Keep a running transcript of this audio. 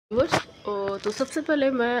Viewers, तो सबसे पहले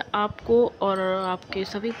मैं आपको और आपके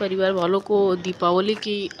सभी परिवार वालों को दीपावली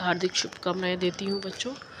की हार्दिक शुभकामनाएं देती हूं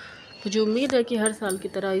बच्चों। मुझे उम्मीद है कि हर साल की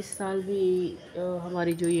तरह इस साल भी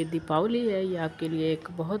हमारी जो ये दीपावली है ये आपके लिए एक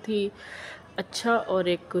बहुत ही अच्छा और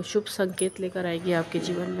एक शुभ संकेत लेकर आएगी आपके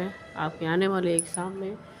जीवन में। आपके आने वाले एग्ज़ाम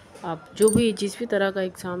में आप जो भी जिस भी तरह का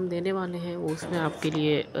एग्ज़ाम देने वाले हैं वो उसमें आपके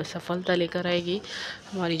लिए सफलता लेकर आएगी।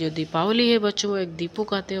 हमारी जो दीपावली है बच्चों, वो एक दीपों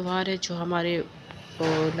का त्यौहार है जो हमारे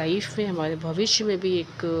लाइफ में, हमारे भविष्य में भी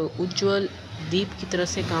एक उज्जवल दीप की तरह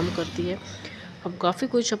से काम करती है। हम काफ़ी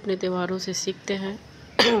कुछ अपने त्योहारों से सीखते हैं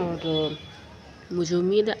और मुझे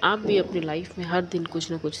उम्मीद है आप भी अपनी लाइफ में हर दिन कुछ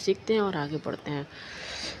ना कुछ सीखते हैं और आगे बढ़ते हैं।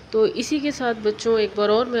 तो इसी के साथ बच्चों एक बार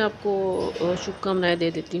और मैं आपको शुभकामनाएं दे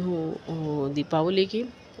देती हूँ दीपावली की।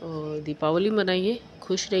 दीपावली मनाइए,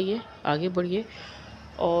 खुश रहिए, आगे बढ़िए।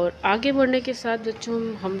 और आगे बढ़ने के साथ बच्चों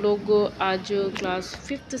हम लोग आज क्लास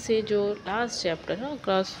 5th से जो लास्ट चैप्टर है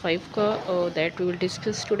क्लास 5 का, that we will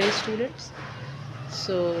discuss today students.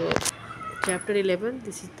 So chapter 11,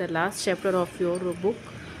 this is the last chapter of your book.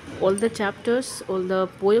 All the chapters, all the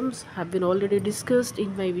poems have been already discussed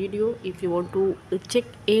in my video. If you want to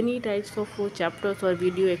check any types of chapters or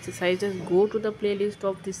video exercises, go to the playlist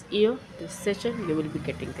of this year, this session, you will be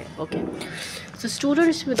getting there. Okay, so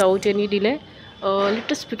students, without any delay,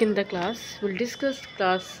 let us begin the class. We'll discuss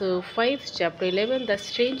class 5 chapter 11, the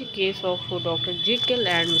strange case of Dr. Jekyll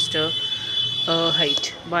and Mr. Hyde,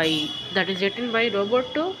 by that is written by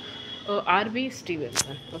Robert R.B.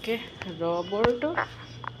 Stevenson. Okay, Robert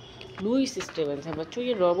Louis Stevenson बच्चों,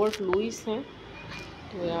 ये Robert Louis हैं।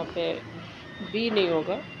 तो यहाँ पे B नहीं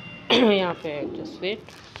होगा यहाँ पे जस्ट वेट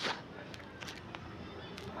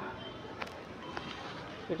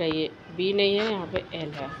बेटा, ये बी नहीं है, यहाँ पे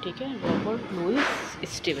एल है। ठीक है, रॉबर्ट लुइस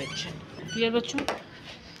स्टीवेंसन। क्लियर बच्चों?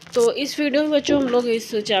 तो इस वीडियो में बच्चों हम लोग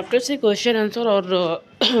इस चैप्टर से क्वेश्चन आंसर और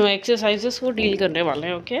एक्सरसाइजेस को डील करने वाले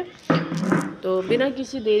हैं। ओके, तो बिना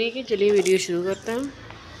किसी देरी के चलिए वीडियो शुरू करते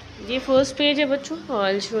हैं। ये फर्स्ट पेज है बच्चों,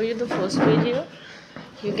 I will show you the first page here,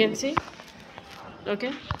 you can see. Okay,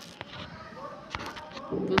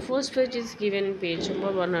 the first page is given in page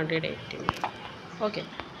number 118। Okay,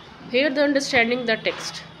 here the understanding the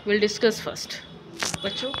text will discuss first.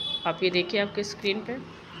 बच्चों आप ये देखिए आपके screen पे।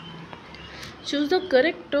 Choose the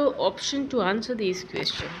correct option to answer these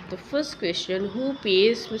questions. The first question: who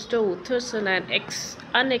pays Mr. Utherson an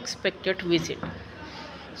unexpected visit?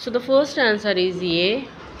 So the first answer is A.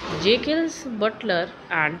 Jekyll's butler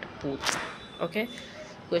and Poole. Okay.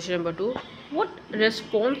 Question number 2: what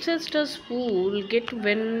responses does Poole get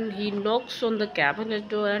when he knocks on the cabinet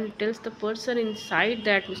door and tells the person inside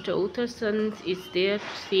that Mr. Utherson is there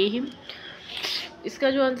to see him?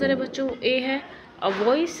 इसका जो answer है बच्चों A है। A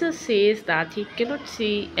voice says that he cannot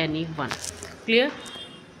see anyone. Clear?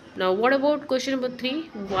 Now what about question number 3?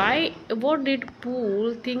 What did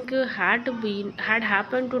Poole think had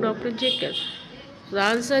happened to Dr. Jekyll? So the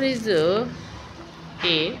answer is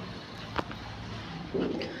A.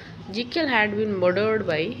 Jekyll had been murdered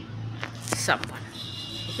by someone.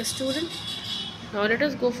 Okay students, now let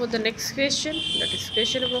us go for the next question, that is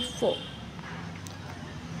question number 4.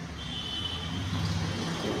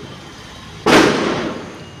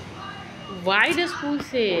 Why does Poole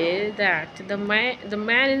say that the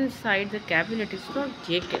man inside the cabinet is not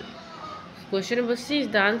Jekyll? Question number 6.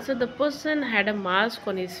 The answer: the person had a mask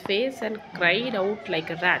on his face and cried out like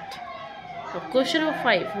a rat. Now, question number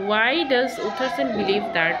 5. Why does Utherson believe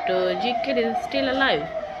that Jekyll is still alive?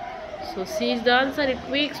 So C is the answer.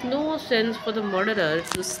 It makes no sense for the murderer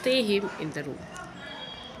to stay him in the room.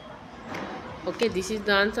 Okay, this is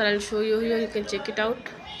the answer. I'll show you here. You can check it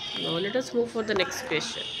out. Now let us move for the next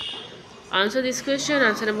question. Answer this question.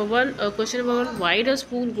 Answer number 1. Question number 1. Why does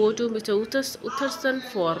Poole go to Mr. Utherson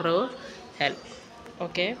for help?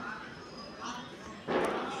 Okay.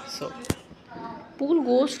 So, Poole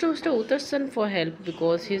goes to Mr. Utherson for help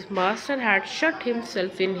because his master had shut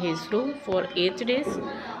himself in his room for 8 days,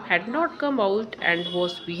 had not come out, and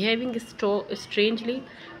was behaving strangely.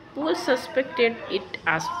 Poole suspected it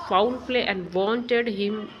as foul play and wanted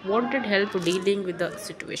help dealing with the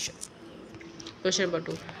situation. Question number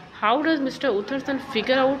 2. How does Mr. Utherson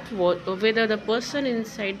figure out whether the person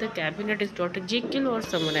inside the cabinet is Dr. Jekyll or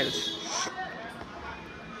someone else?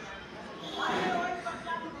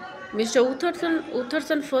 Mr.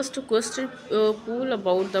 Utherson first questioned Poole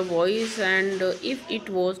about the voice and if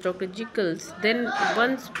it was Dr. Jekyll's. Then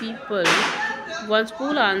once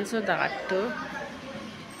Poole answered that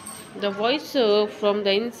the voice from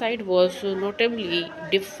the inside was notably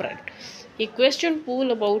different. He questioned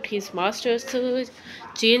Poole about his master's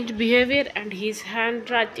changed behavior and his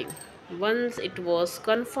handwriting. Once it was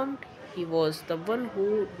confirmed, He was the one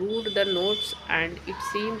who wrote the notes, and it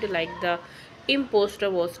seemed like the imposter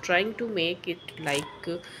was trying to make it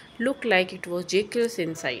look like it was Jekyll's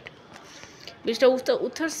inside. Mr.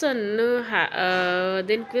 Utherson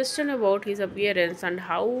then questioned about his appearance and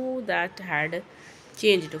how that had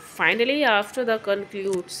changed. Finally, after the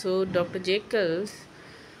concludes, so Dr. Jekyll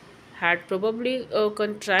had probably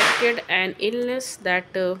contracted an illness that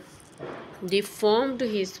deformed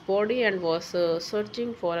his body and was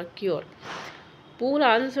searching for a cure. Poole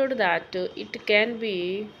answered that it can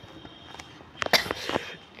be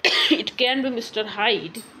Mr.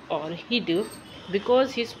 Hyde or Hyde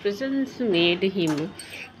because his presence made him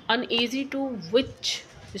uneasy, to which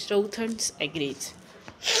Mr. Uthans agrees.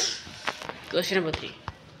 Question number 3.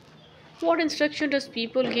 What instruction does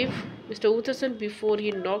people give Mr. Utherson before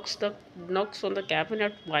he knocks on the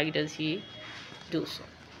cabinet? Why does he do so?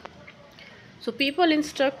 So people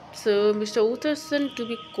instruct Mr. Utherson to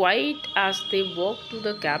be quiet as they walk to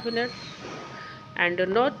the cabinet, and to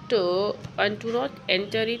not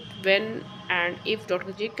enter it when and if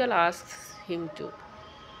Dr. Jekyll asks him to.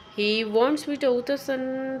 He wants Mr.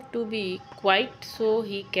 Utherson to be quiet so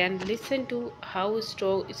he can listen to how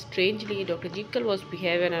strangely Dr. Jekyll was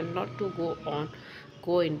behaving, and not to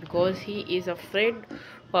go in because he is afraid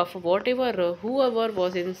of whoever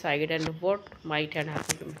was inside and what might have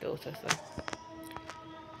happened to Mr. Utherson.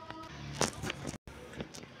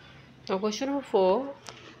 Now, question number 4.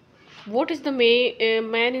 What is the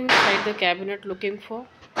man inside the cabinet looking for?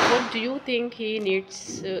 What do you think he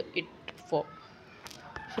needs it for?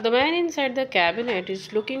 So, the man inside the cabinet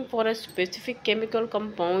is looking for a specific chemical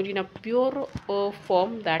compound in a pure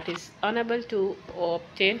form that is unable to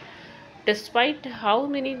obtain despite how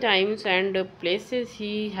many times and places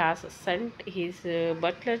he has sent his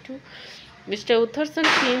butler to. Mr. Utherson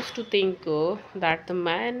seems to think that the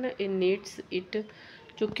man needs it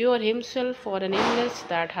to cure himself for an illness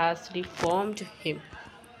that has deformed him.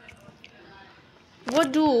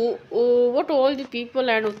 What all the people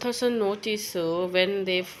and Utherson notice when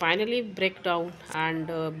they finally break down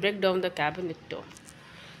the cabinet door?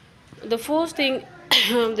 The first thing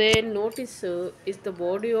they notice is the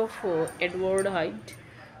body of Edward Hyde,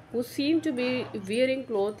 who seemed to be wearing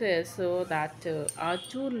clothes that are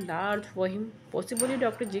too large for him, possibly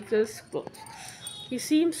Dr. Jekyll's clothes. He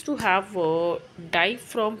seems to have died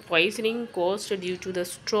from poisoning caused due to the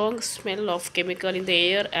strong smell of chemical in the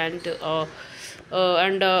air and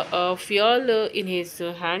fuel in his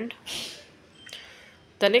hand.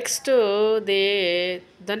 The next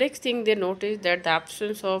thing they notice that the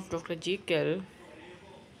absence of Dr. Jekyll.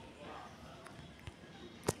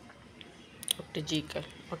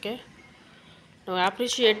 Okay. Now,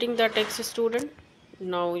 appreciating the text, student.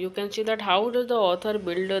 Now you can see that how does the author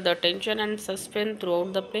build the tension and suspense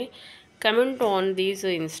throughout the play. Comment on these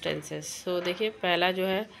instances. So देखिए पहला जो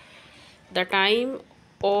है the time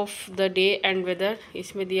of the day and weather,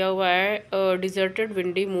 इसमें दिया हुआ है deserted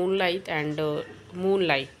windy moon light.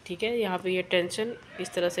 ठीक है, यहाँ पे ये टेंशन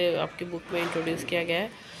इस तरह से आपकी बुक में इंट्रोड्यूस किया गया है,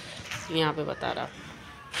 यहाँ पे बता रहा।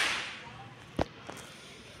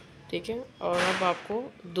 ठीक है, और अब आपको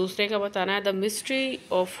दूसरे का बताना है the mystery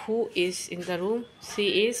of who is in the room. C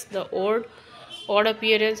is the odd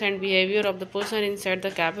appearance and behavior of the person inside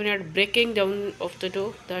the cabinet, breaking down of the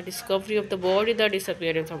door, the discovery of the body, the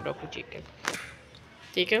disappearance of Dr. Jekyll।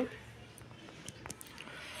 ठीक है,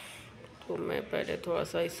 तो मैं पहले थोड़ा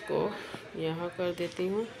सा इसको यहाँ कर देती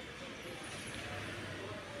हूँ।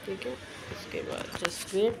 ठीक है, इसके बाद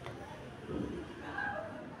जस्ट वेट।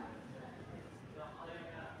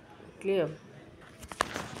 क्लियर?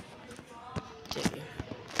 चलिए,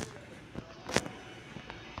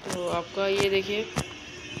 तो आपका ये देखिए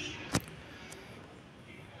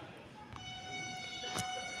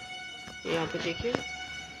यहाँ पे देखिए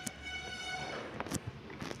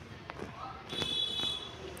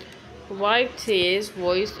White says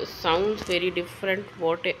voice sounds very different.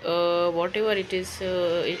 Whatever it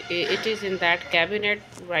is in that cabinet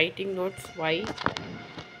writing notes. Why?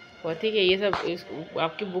 और ठीक है, ये सब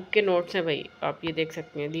आपकी बुक के नोट्स हैं भाई, आप ये देख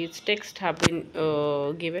सकते हैं। These texts have been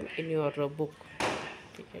given in your book।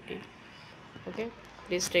 ठीक है, ठीक। Okay,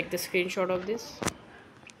 please take the screenshot of this।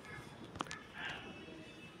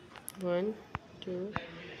 1 2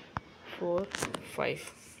 4 5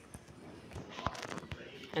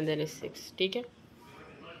 and then is 6। ठीक है,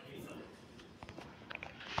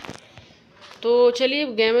 तो चलिए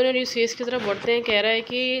गेमर और यूसेज की तरफ बढ़ते हैं। कह रहा है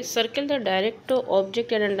कि circle the direct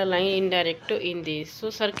object and underline indirect in this.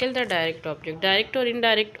 So circle the direct object, direct और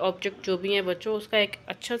इनडायरेक्ट ऑब्जेक्ट जो भी हैं बच्चों, उसका एक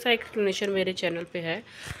अच्छा सा एक्सप्लेनेशन मेरे चैनल पे है।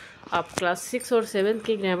 आप क्लास 6 और 7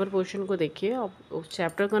 के ग्रामर पोर्शन को देखिए, आप उस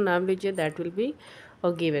चैप्टर का नाम लीजिए, दैट विल बी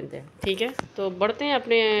और गिवन देम। ठीक है, तो बढ़ते हैं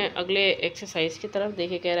अपने अगले एक्सरसाइज की तरफ।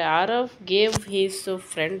 देखिए कह रहा है Aarav gave his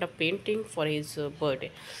friend a painting for his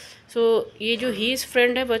birthday. सो ये जो हिज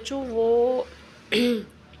फ्रेंड है बच्चों वो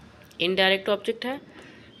इनडायरेक्ट ऑब्जेक्ट है,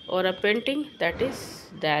 और अ painting that is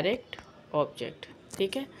direct object.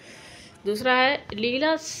 ठीक है, दूसरा है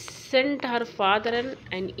लीला sent her father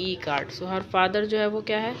N E card. सो हर फादर जो है वो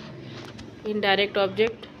क्या है, इनडायरेक्ट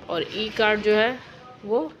ऑब्जेक्ट, और ई कार्ड जो है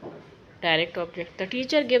वो direct object. The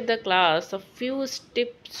teacher give the class a few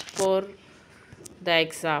tips for the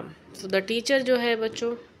exam. So the teacher जो है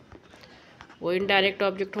बच्चों वो इनडायरेक्ट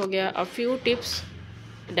ऑब्जेक्ट हो गया, a few tips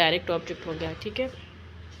direct object हो गया। ठीक है,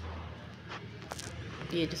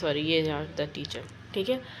 ये सॉरी ये यहाँ द टीचर। ठीक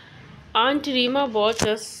है, aunt Reema bot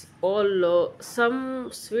us all some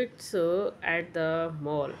sweets at the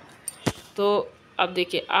mall. तो अब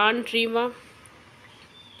देखिए आंट रीमा,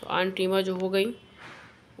 तो आंट रीमा जो हो गई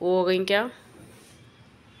वो हो गई क्या,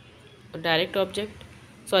 direct object,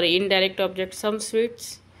 sorry indirect object. सम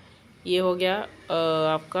स्वीट्स ये हो गया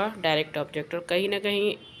आपका डायरेक्ट ऑब्जेक्ट। और कहीं ना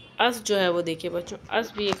कहीं अस जो है वो देखिए बच्चों,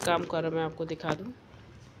 अस भी एक काम कर रहा है, मैं आपको दिखा दूँ।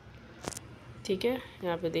 ठीक है,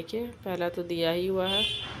 यहाँ पे देखिए पहला तो दिया ही हुआ है,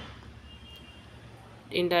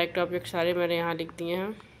 इनडायरेक्ट ऑब्जेक्ट सारे मैंने यहाँ लिख दिए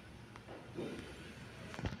हैं।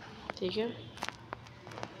 ठीक है,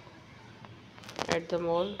 at the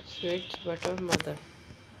mall sweets butter mother.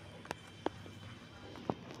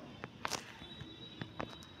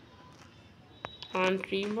 Aunt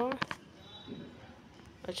Rima,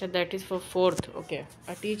 अच्छा that is for fourth. Okay,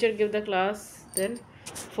 a teacher give the class, then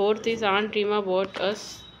fourth is Aunt Rima bought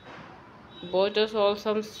us all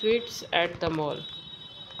some sweets at the mall।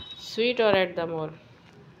 Sweet और at the mall.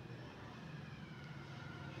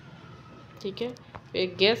 ठीक है,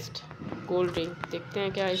 एक guest cold drink, देखते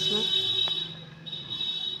हैं क्या इसमें।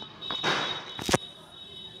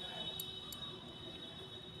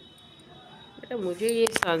 बेटा मुझे ये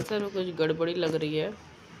इस आंसर में कुछ गड़बड़ी लग रही है,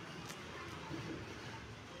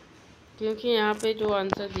 क्योंकि यहाँ पे जो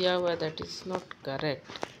आंसर दिया हुआ है दैट इज़ नॉट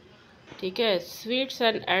करेक्ट। ठीक है, sweets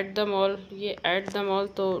and at the mall, ये एट द मॉल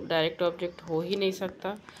तो डायरेक्ट ऑब्जेक्ट हो ही नहीं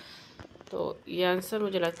सकता, तो ये आंसर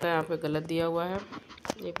मुझे लगता है यहाँ पे गलत दिया हुआ है।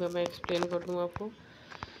 एक बार मैं एक्सप्लेन कर दूँ आपको।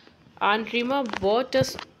 Aunt Rima bought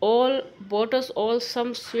us all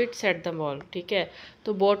some sweets at the mall। ठीक है,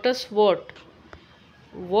 तो bought us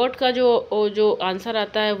what का जो आंसर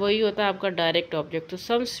आता है वही होता है आपका डायरेक्ट ऑब्जेक्ट। तो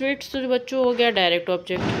सम स्वीट्स तो बच्चों हो गया डायरेक्ट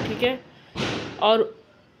ऑब्जेक्ट। ठीक है, और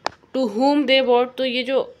टू whom they bought, तो ये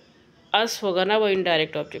जो अस होगा ना वो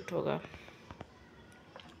इनडायरेक्ट ऑब्जेक्ट होगा।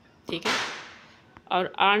 ठीक है,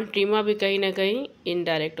 और आंट रीमा भी कहीं ना कहीं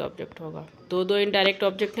इनडायरेक्ट ऑब्जेक्ट होगा। दो इनडायरेक्ट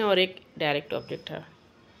ऑब्जेक्ट हैं और एक डायरेक्ट ऑब्जेक्ट है।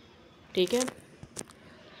 ठीक है,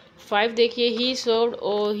 5 देखिए ही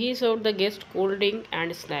served the guest cold drink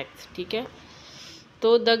and snacks. ठीक है,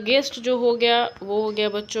 तो द गेस्ट जो हो गया वो हो गया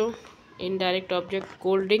बच्चों indirect object,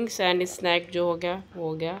 cold drinks and snack जो हो गया वो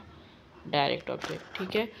हो गया डायरेक्ट ऑब्जेक्ट।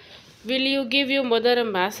 ठीक है, will you give your mother a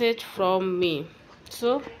message from me.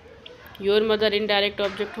 So your mother indirect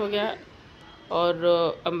object हो गया,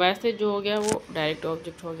 और मैसेज जो हो गया वो डायरेक्ट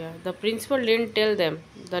ऑब्जेक्ट हो गया। The principal didn't tell them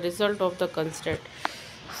the result of the constant.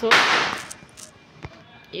 सो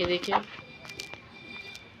ये देखिए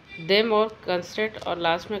देम और कंस्टेंट, और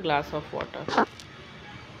लास्ट में glass of water.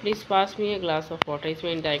 Please pass me a glass of water,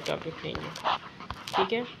 इसमें इनडायरेक्ट ऑब्जेक्ट नहीं है।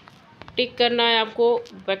 ठीक है, टिक करना है आपको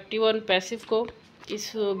एक्टिव और पैसिव को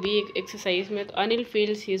इस बी एक्सरसाइज में। तो अनिल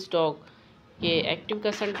फील्स हिज डॉग, ये एक्टिव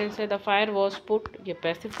का सेंटेंस है। द फायर वॉज पुट, ये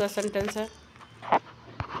पैसिव का सेंटेंस है।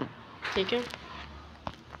 ठीक है,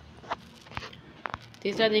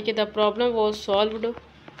 तीसरा देखिए द प्रॉब्लम वॉज सॉल्व्ड,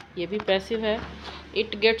 ये भी पैसिव है।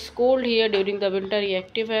 It gets cold here during the winter, ये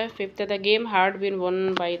एक्टिव है। फिफ्थ है the game had been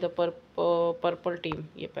one by the purple team,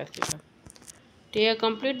 ये पैसिव है। ठीक है,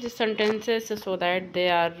 complete this sentences so that they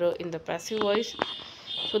are in the passive voice.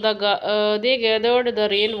 So they gathered the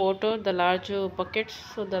rainwater, the large buckets.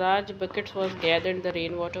 So the large buckets was gathered the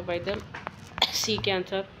rainwater by the C के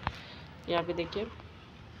answer यहाँ पे देखिए।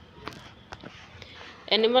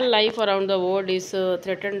 Animal life around the world is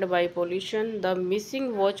threatened by pollution. The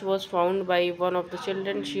missing watch was found by one of the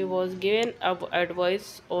children. She was given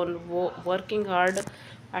advice on working hard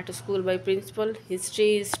at school by principal.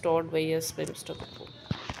 History is taught by a Mr. Kapoor।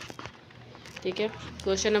 ठीक है,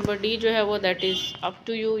 question number D जो है वो that is up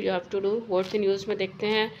to you, you have to do. Words in use में देखते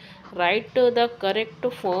हैं। Right the correct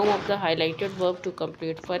form of the highlighted verb to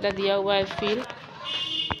complete. पहला दिया हुआ है फील,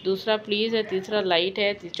 दूसरा प्लीज़ है, तीसरा लाइट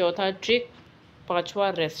है, चौथा ट्रिक, पांचवा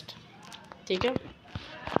रेस्ट। ठीक है,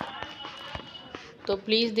 तो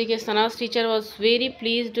प्लीज़ देखिए सनाज teacher was very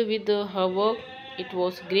pleased with her work, it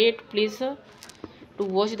was great please to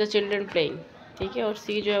watch the children playing. ठीक है। और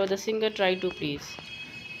सी जो है the singer try to please,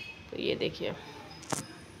 तो ये देखिए।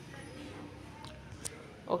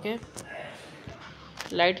 ओके,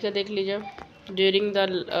 लाइट का देख लीजिए। During the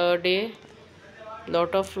day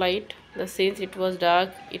lot of light, the sins it was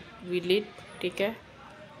dark it we lit, ठीक है,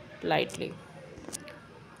 लाइटली।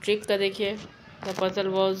 ट्रिक का देखिए, the puzzle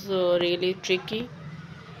was really tricky,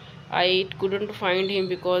 I couldn't find him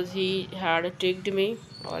because he had tricked मी,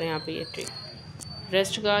 और यहाँ पे ये ट्रिक।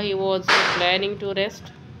 रेस्ट का, he was planning to rest,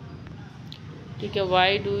 ठीक है,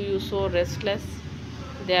 why do you so restless,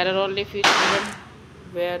 there are only few children,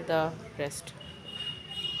 where the rest.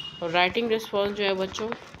 और writing response जो है बच्चों,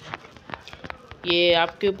 ये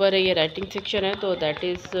आपके ऊपर है, ये राइटिंग सेक्शन है, तो that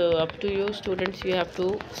is up to you students, you have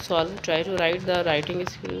to solve, try to right the writing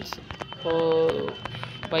skills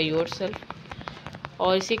by yourself.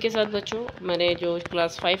 और इसी के साथ बच्चों मैंने जो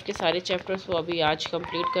क्लास 5 के सारे चैप्टर्स वो अभी आज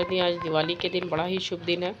कंप्लीट कर दिए। आज दिवाली के दिन बड़ा ही शुभ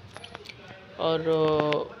दिन है, और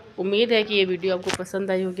उम्मीद है कि ये वीडियो आपको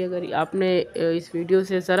पसंद आई होगी। अगर आपने इस वीडियो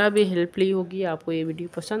से ज़रा भी हेल्प ली होगी, आपको ये वीडियो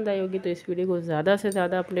पसंद आई होगी, तो इस वीडियो को ज़्यादा से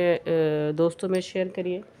ज़्यादा अपने दोस्तों में शेयर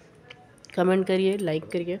करिए, कमेंट करिए, लाइक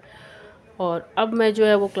करिए। और अब मैं जो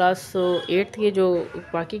है वो क्लास 8 के जो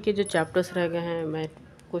बाकी के जो चैप्टर्स रह गए हैं, मैं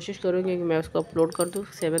कोशिश करूँगी कि मैं उसको अपलोड कर दूँ।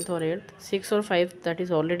 7th और 8th, 6 और 5 that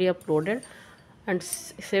is already uploaded, and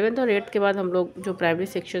 7th और 8th के बाद हम लोग जो प्राइमरी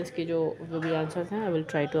सेक्शंस की जो भी आंसर्स हैं, I will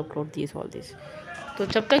try to upload this all this. तो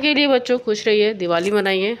जब तक के लिए बच्चों खुश रहिए, दिवाली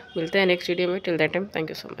मनाइए, मिलते हैं नेक्स्ट वीडियो में। Till that time, thank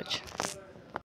you so much.